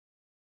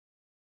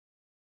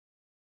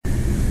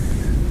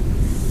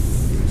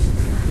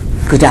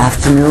Good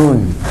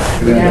afternoon.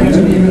 Good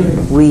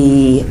afternoon.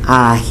 We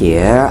are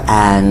here,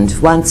 and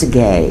once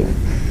again,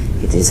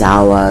 it is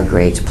our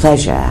great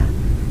pleasure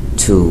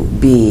to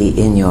be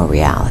in your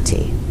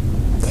reality.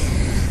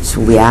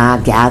 So we are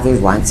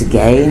gathered once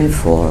again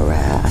for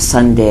a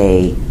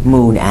Sunday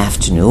moon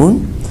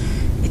afternoon.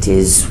 It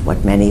is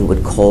what many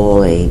would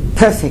call a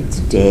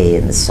perfect day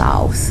in the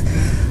South,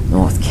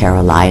 North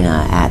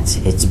Carolina at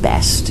its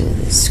best.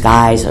 The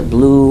skies are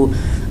blue,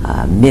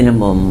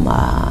 minimum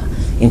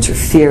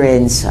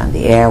interference on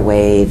the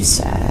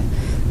airwaves.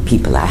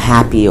 People are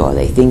happy, or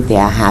they think they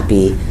are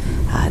happy.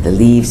 The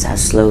leaves are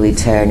slowly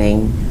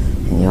turning,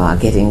 and you are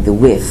getting the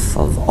whiff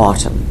of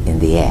autumn in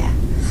the air.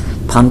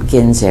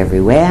 Pumpkins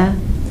everywhere,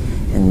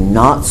 and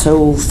not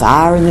so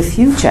far in the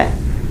future,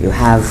 you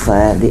have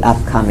the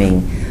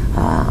upcoming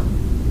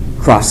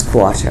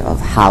cross-quarter of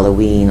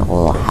Halloween,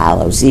 All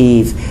Hallows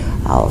Eve,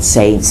 All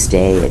Saints'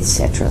 Day,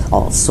 etc.,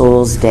 All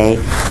Souls' Day.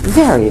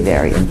 Very,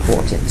 very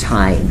important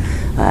time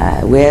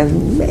where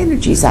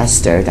energies are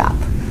stirred up.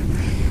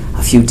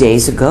 A few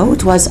days ago,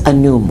 it was a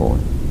new moon.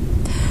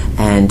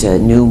 And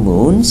new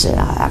moons,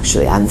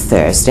 actually on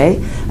Thursday,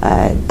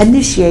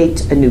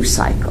 initiate a new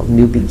cycle,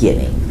 new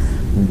beginning.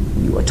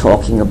 You were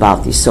talking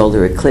about the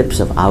solar eclipse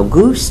of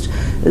August.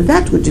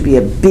 That would be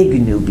a big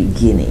new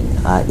beginning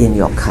in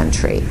your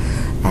country.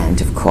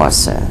 And of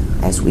course,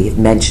 as we have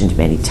mentioned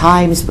many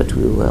times, but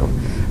we will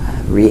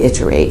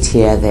reiterate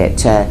here that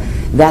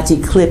that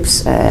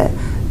eclipse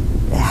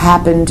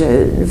happened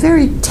in a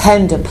very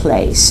tender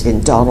place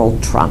in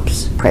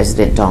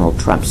President Donald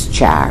Trump's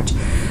chart.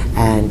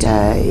 And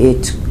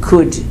it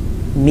could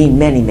mean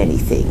many, many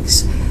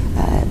things.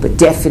 But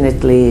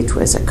definitely it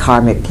was a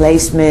karmic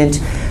placement,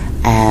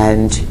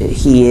 and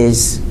he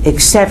is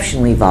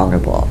exceptionally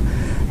vulnerable.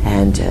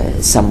 And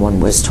someone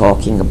was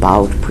talking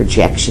about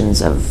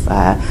projections of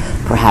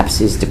perhaps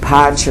his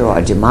departure or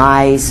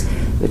demise,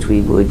 but we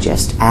would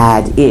just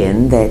add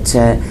in that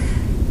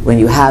when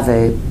you have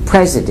a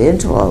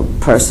president or a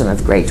person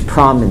of great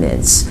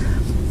prominence,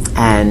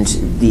 and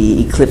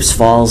the eclipse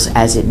falls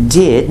as it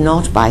did,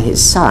 not by his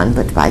sun,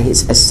 but by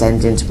his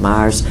ascendant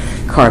Mars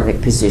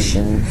karmic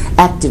position,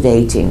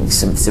 activating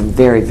some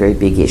very, very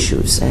big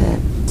issues.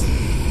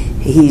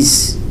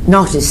 He's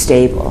not as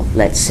stable,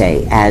 let's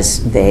say,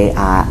 as they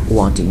are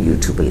wanting you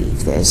to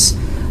believe. There's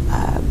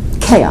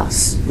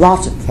chaos,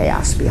 lots of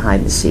chaos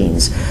behind the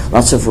scenes,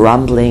 lots of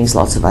rumblings,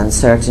 lots of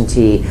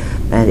uncertainty,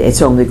 and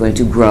it's only going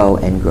to grow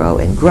and grow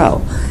and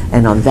grow.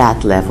 And on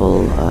that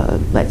level,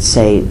 let's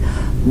say,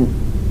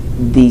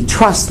 the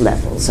trust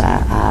levels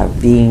are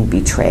being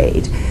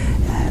betrayed.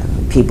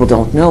 People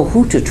don't know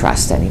who to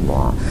trust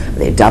anymore.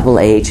 They're double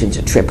agent,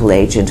 a triple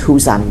agent,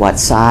 who's on what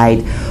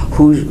side,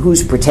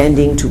 who's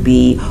pretending to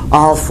be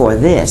all for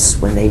this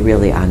when they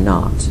really are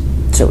not.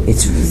 So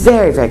it's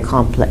very, very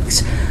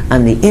complex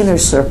on the inner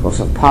circles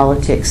of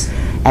politics.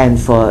 And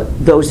for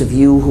those of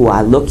you who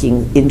are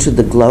looking into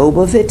the globe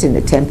of it and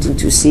attempting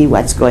to see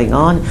what's going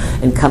on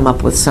and come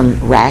up with some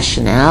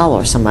rationale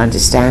or some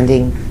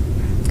understanding,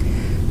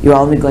 you're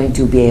only going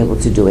to be able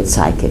to do it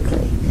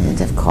psychically. And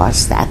of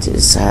course, that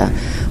is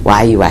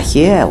why you are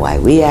here, why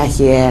we are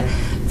here,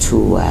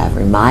 to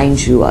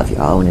remind you of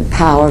your own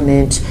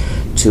empowerment,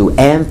 to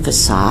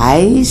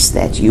emphasize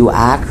that you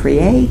are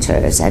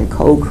creators and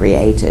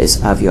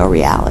co-creators of your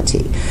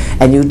reality.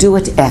 And you do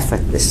it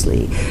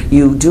effortlessly.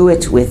 You do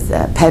it with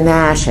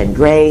panache and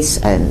grace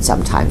and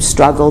sometimes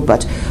struggle,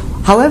 but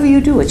however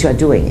you do it, you're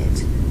doing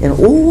it. And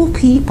all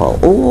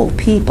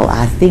people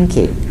are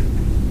thinking.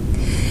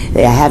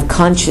 They have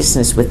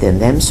consciousness within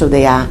them, so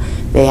they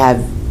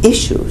have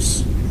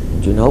issues.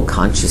 And you know,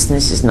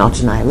 consciousness is not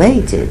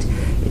annihilated.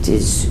 It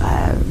is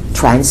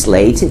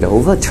translated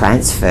over,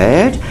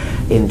 transferred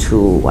into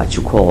what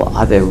you call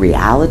other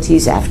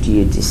realities after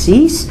you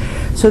decease.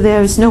 So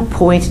there is no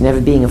point in ever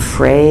being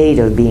afraid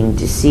of being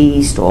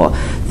deceased or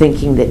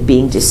thinking that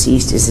being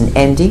deceased is an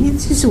ending.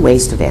 It's just a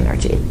waste of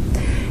energy.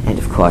 And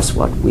of course,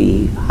 what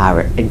we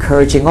are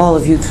encouraging all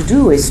of you to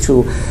do is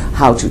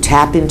how to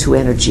tap into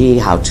energy,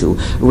 how to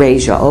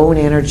raise your own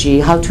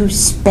energy, how to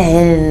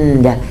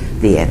spend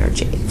the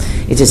energy.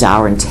 It is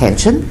our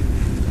intention.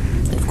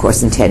 And of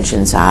course,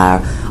 intentions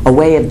are a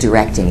way of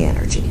directing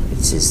energy.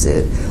 It's just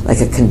like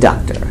a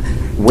conductor,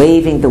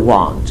 waving the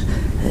wand.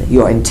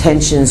 Your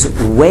intentions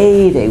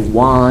wave a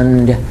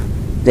wand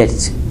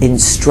that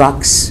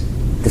instructs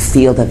the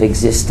field of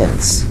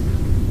existence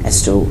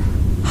as to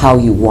how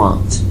you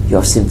want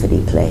your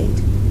symphony played.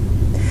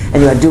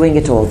 And you are doing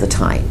it all the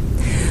time.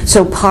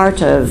 So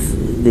part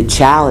of the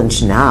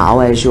challenge now,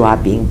 as you are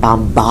being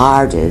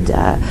bombarded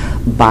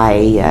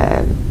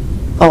by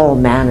all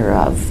manner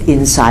of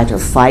insider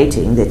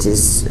fighting that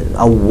is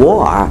a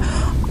war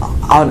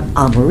on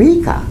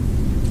America.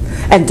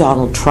 And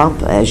Donald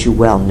Trump, as you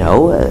well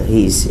know,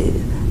 he's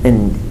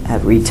a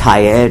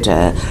retired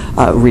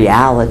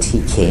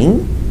reality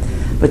king,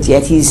 but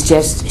yet he's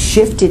just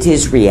shifted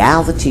his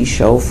reality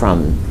show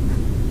from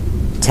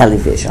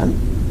television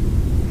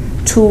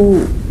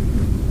to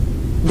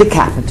the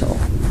Capitol.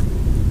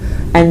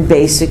 And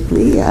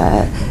basically,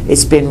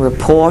 it's been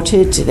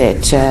reported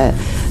that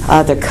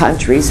other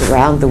countries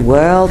around the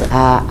world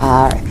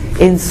are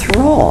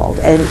enthralled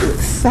and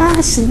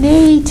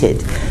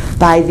fascinated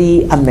by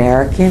the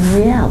American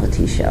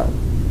reality show.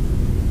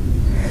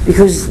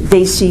 Because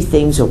they see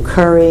things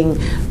occurring,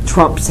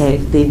 Trump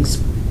saying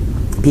things,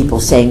 people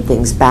saying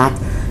things back,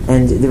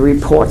 and the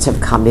reports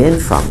have come in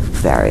from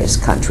various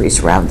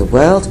countries around the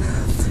world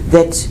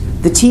that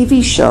the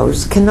TV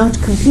shows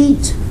cannot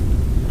compete,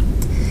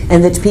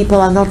 and that people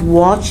are not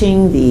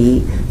watching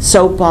the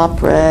soap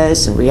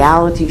operas and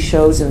reality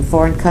shows in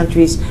foreign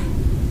countries.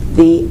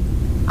 The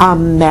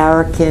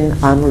American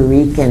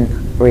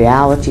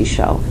reality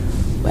show,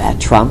 where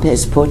Trump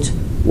has put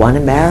one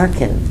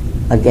American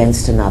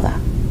against another.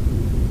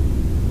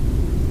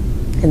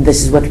 And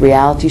this is what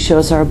reality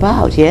shows are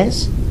about,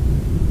 yes?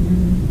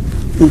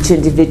 Each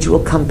individual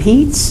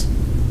competes.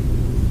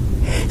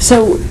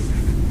 So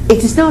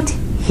it is not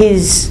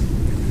his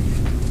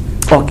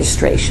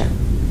orchestration.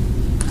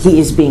 He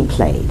is being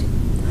played.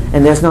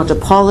 And there's not a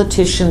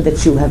politician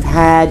that you have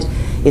had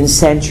in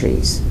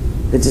centuries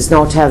that does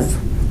not have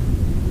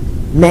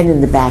men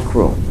in the back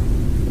room.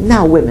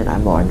 Now women are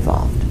more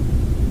involved.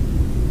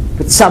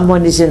 But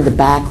someone is in the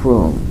back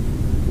room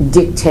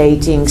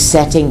dictating,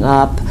 setting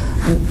up,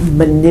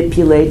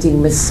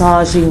 manipulating,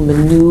 massaging,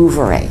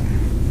 maneuvering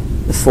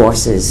the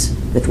forces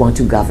that want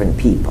to govern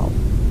people.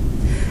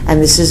 And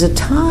this is a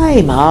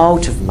time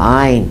out of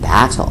mind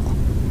battle.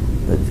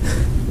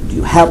 Do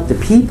you help the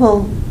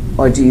people,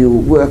 or do you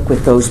work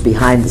with those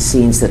behind the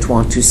scenes that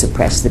want to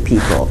suppress the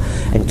people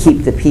and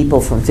keep the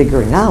people from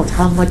figuring out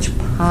how much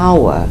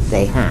power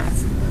they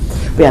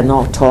have? We are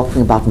not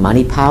talking about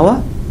money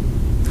power.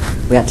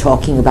 We are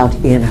talking about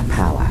inner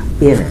power,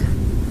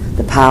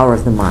 the power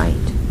of the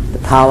mind, the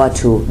power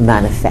to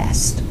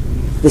manifest.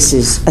 This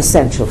is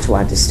essential to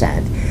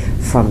understand.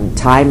 From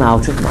time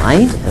out of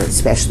mind,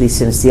 especially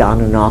since the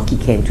Anunnaki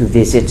came to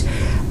visit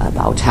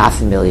about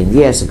 500,000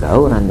 years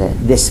ago, and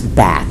this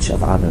batch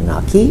of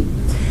Anunnaki,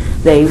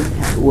 they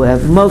were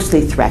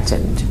mostly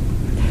threatened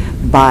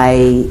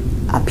by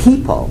a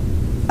people,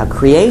 a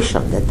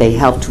creation that they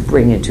helped to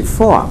bring into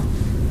form,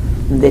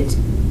 that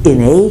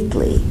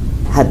innately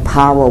had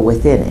power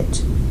within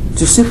it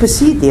to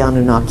supersede the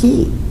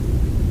Anunnaki.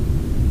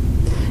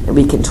 And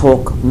we can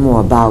talk more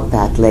about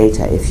that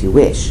later if you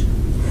wish.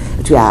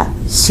 But we are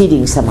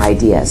seeding some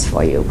ideas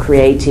for you,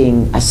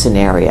 creating a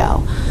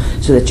scenario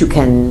so that you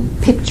can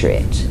picture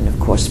it. And of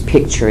course,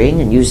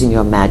 picturing and using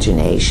your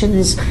imagination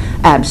is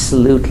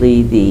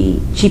absolutely the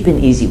cheap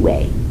and easy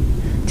way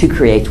to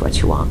create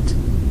what you want.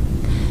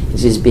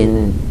 It has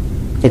been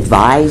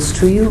advised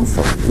to you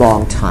for a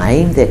long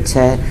time that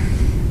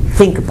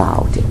think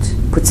about it,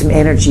 put some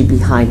energy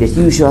behind it,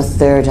 use your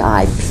third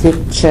eye,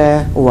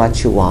 picture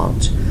what you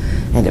want.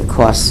 And of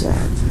course,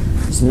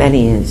 there's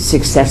many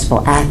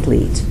successful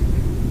athletes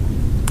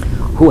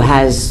who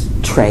has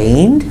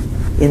trained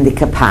in the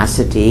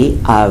capacity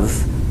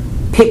of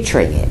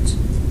picturing it,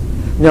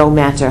 no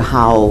matter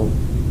how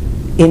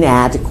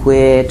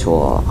inadequate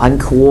or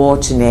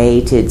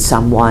uncoordinated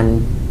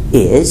someone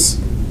is.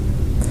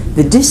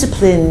 The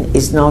discipline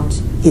is not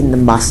in the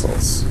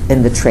muscles,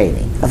 in the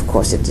training. Of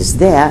course it is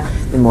there.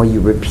 The more you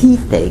repeat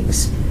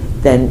things,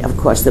 then of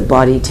course the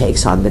body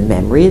takes on the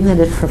memory and then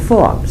it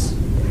performs.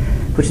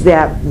 But there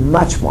are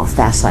much more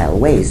facile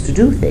ways to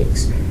do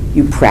things.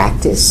 You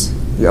practice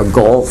your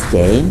golf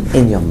game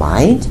in your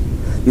mind.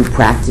 You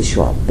practice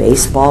your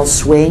baseball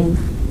swing.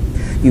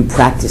 You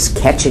practice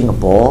catching a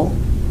ball.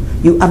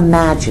 You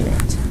imagine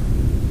it.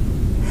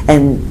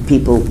 And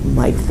people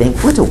might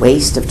think, what a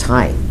waste of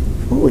time.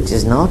 Oh, it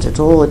is not at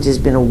all. It has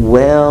been a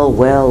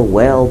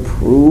well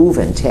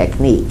proven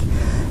technique.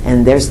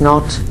 And there's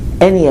not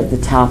any of the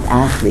top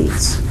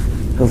athletes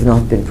who have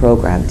not been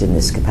programmed in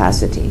this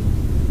capacity.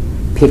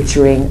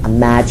 Picturing,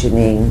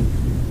 imagining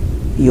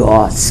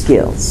your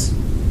skills.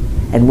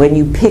 And when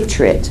you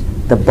picture it,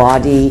 the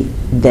body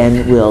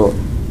then will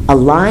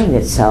align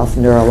itself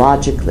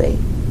neurologically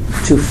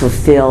to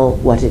fulfill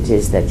what it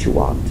is that you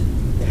want.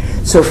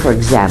 So for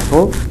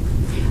example,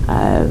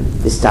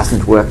 this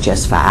doesn't work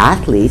just for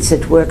athletes,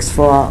 it works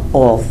for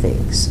all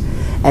things.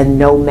 And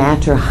no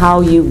matter how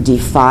you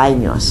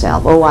define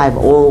yourself, oh, I've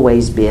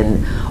always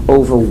been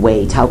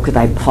overweight, how could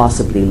I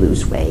possibly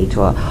lose weight?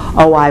 Or,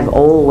 oh, I've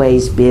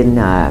always been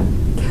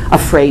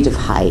afraid of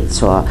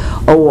heights, or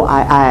oh,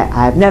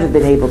 I've never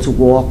been able to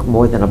walk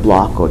more than a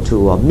block or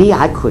two, or me,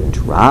 I couldn't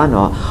run,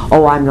 or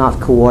oh, I'm not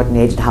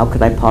coordinated, how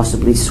could I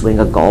possibly swing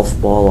a golf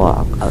ball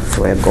or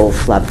throw a golf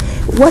club?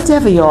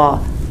 Whatever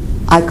your,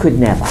 I could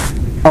never,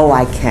 oh,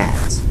 I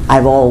can't,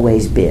 I've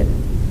always been.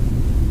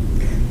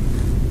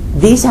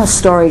 These are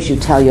stories you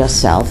tell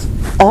yourself,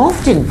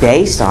 often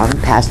based on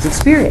past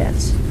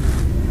experience.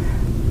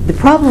 The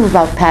problem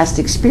about past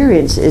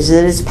experience is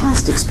that it's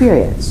past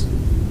experience.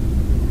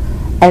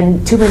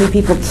 And too many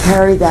people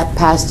carry that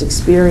past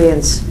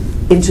experience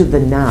into the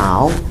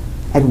now,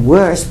 and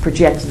worse,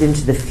 projected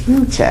into the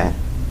future,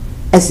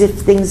 as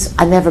if things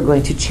are never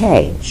going to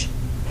change.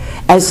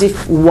 As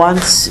if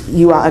once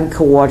you are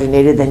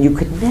uncoordinated, then you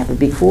could never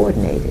be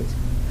coordinated.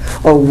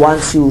 Or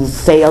once you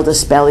failed a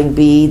spelling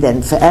bee,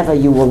 then forever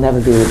you will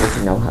never be able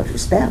to know how to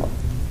spell.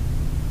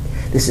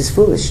 This is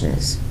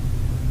foolishness.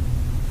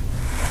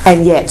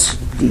 And yet,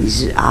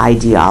 these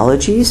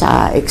ideologies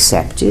are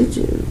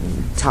accepted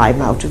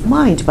time out of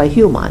mind by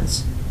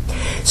humans.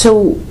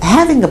 So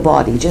having a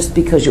body, just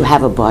because you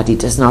have a body,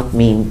 does not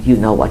mean you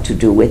know what to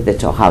do with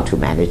it or how to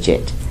manage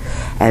it.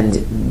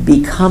 And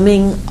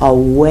becoming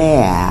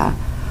aware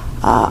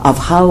of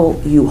how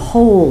you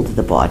hold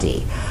the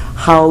body,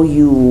 how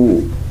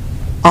you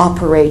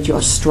operate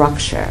your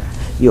structure,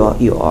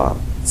 your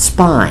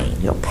spine,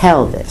 your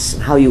pelvis,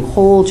 and how you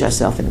hold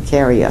yourself and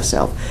carry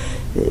yourself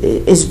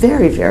is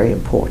very, very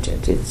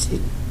important.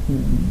 It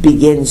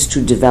begins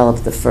to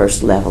develop the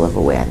first level of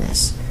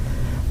awareness.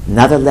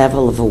 Another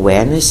level of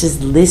awareness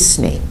is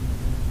listening.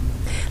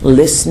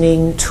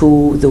 Listening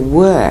to the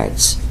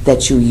words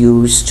that you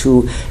use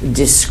to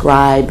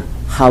describe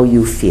how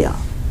you feel.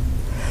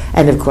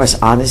 And of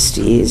course,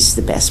 honesty is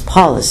the best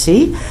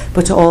policy,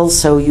 but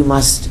also you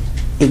must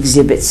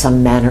exhibit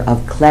some manner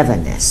of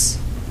cleverness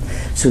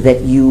so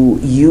that you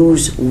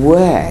use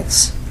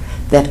words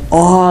that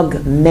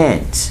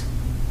augment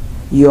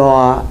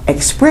your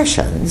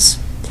expressions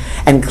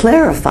and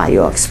clarify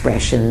your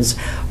expressions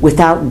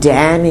without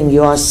damning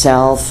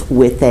yourself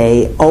with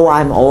a, oh,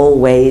 I'm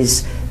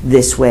always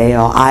this way,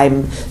 or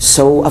I'm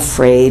so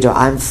afraid, or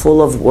I'm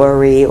full of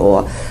worry,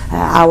 or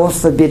our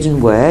forbidden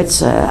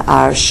words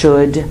are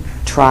should,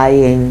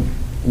 trying,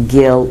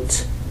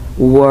 guilt,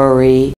 worry.